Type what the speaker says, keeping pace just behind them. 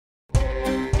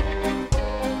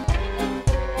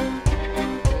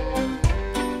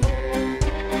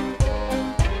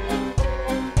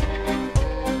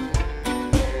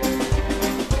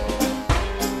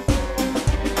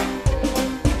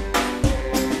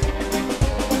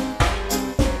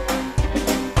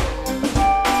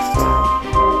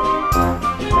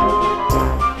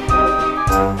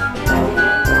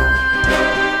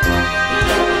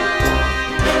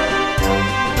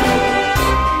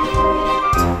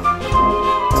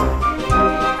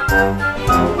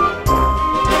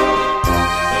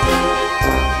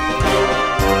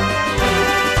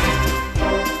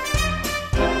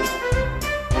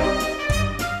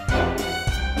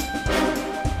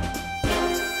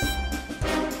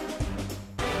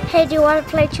Hey, do you want to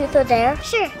play Truth or Dare?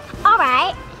 Sure. All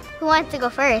right. Who wants to go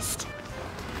first?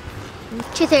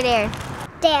 Truth or Dare?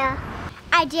 Dare.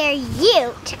 I dare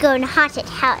you to go in a haunted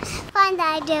house. Fine, then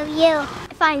I dare you.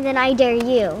 Fine, then I dare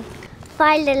you.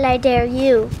 Fine, then I dare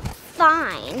you.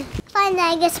 Fine. Fine, then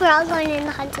I guess we're all going in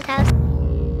the haunted house.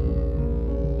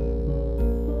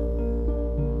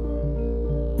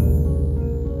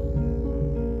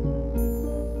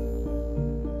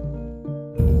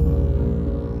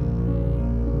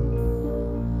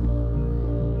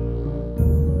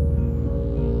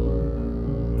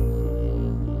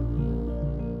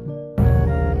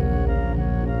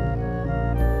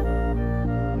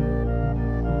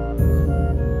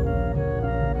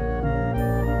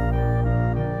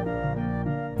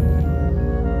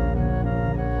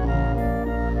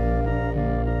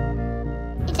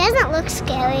 Doesn't look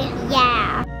scary.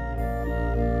 Yeah.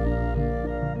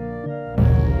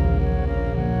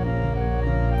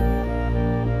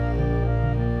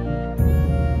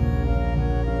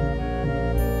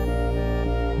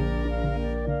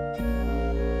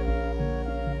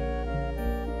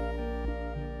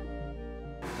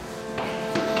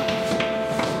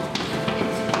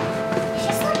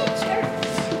 She's like a church.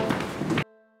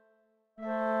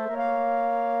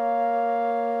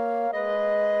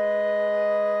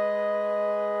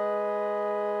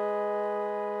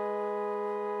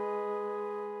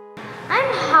 I'm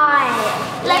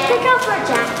hot. Let's take off our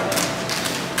jacket.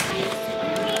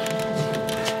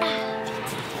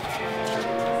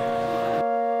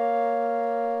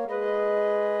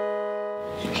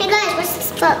 Hey guys, what's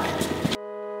this book?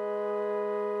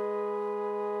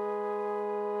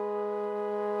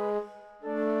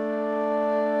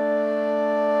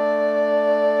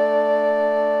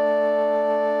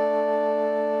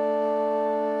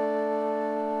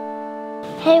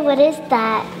 Hey, what is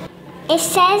that? It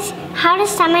says how to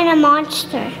summon a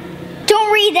monster.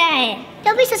 Don't read that.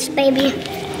 Don't be such a baby.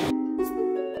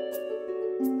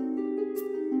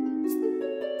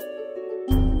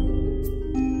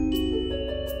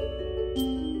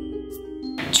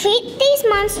 Treat these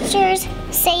monsters,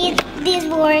 say these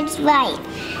words right.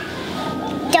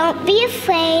 Don't be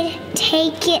afraid,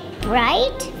 take it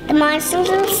right. The monsters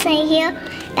will stay here,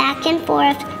 back and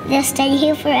forth. They'll stay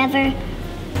here forever,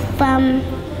 from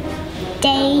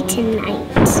day to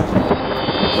night.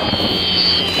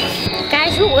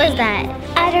 Guys, who was that?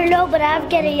 I don't know, but I'm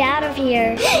getting out of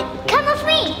here. Come with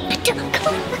me. Come on,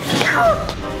 let's go.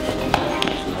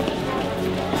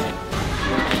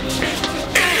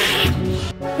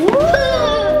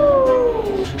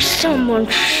 Woo! Someone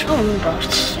shunned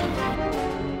us.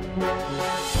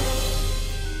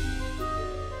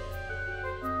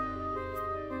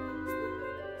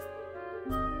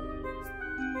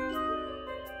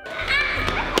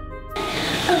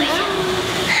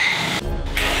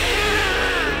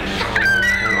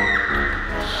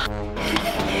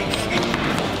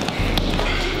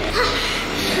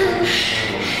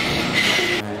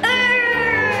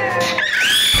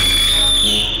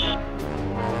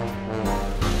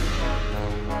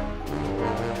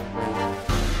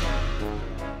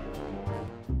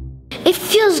 It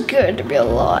feels good to be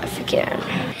alive again.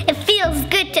 It feels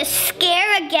good to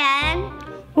scare again.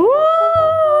 Woo!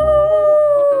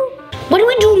 What do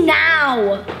we do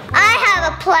now? I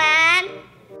have a plan.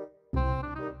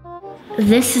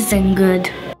 This isn't good.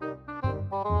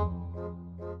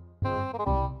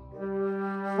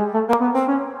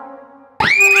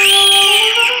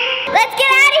 Let's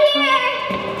get out of here.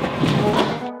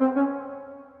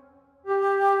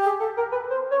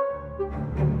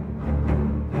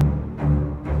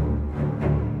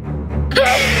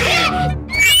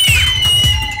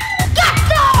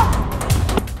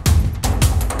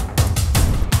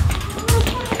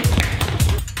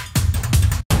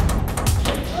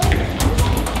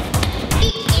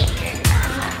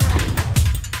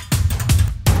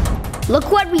 Look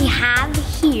what we have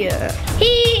here.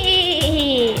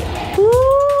 Woo!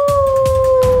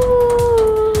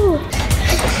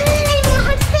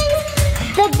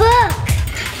 The book.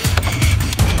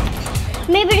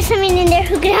 Maybe there's something in there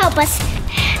who can help us. I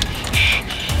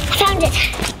found it.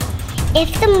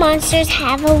 If the monsters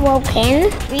have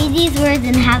awoken, Read these words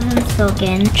and have them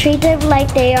spoken. Treat them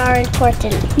like they are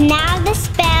important. now the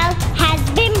spell has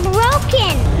been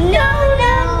broken. No,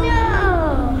 no,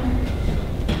 no!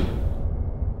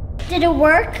 Did it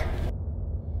work?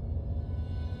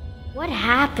 What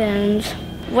happened?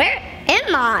 Where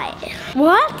am I?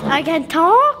 What? I can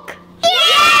talk? Yay!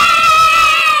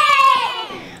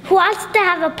 Who wants to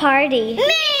have a party?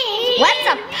 Me! What's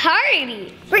a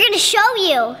party? We're gonna show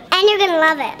you, and you're gonna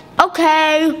love it.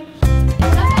 Okay.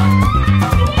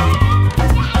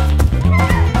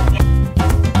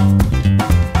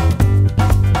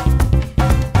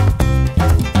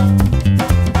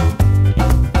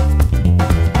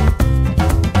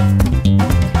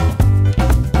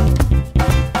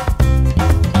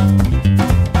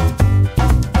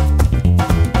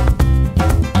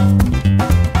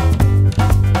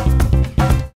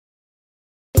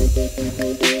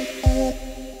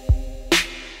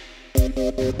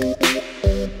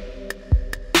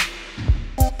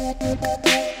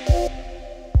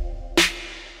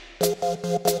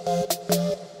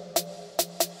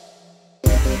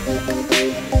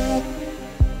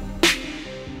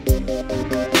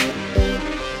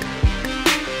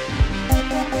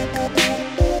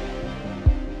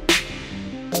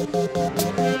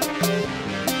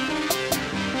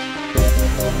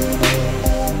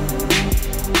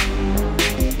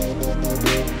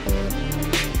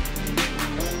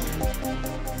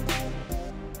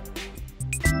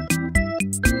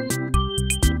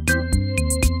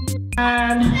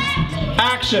 And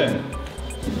action.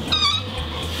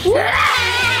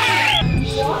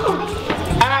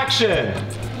 Action.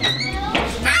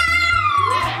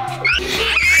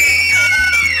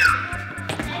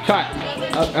 Cut.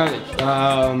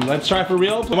 Let's try for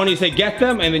real. Why don't you say get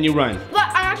them and then you run.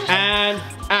 And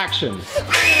action. Get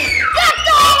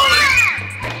them!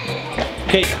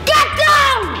 Okay. Get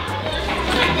them!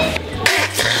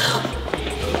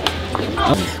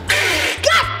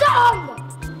 Get them!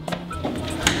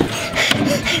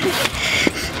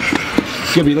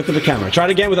 Gibby, look at the camera. Try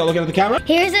it again without looking at the camera.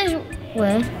 Here's a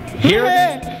word.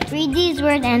 Here. Read these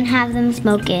words and have them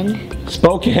spoken.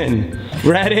 Spoken.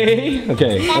 Ready?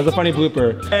 Okay, that's a funny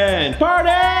blooper. And party!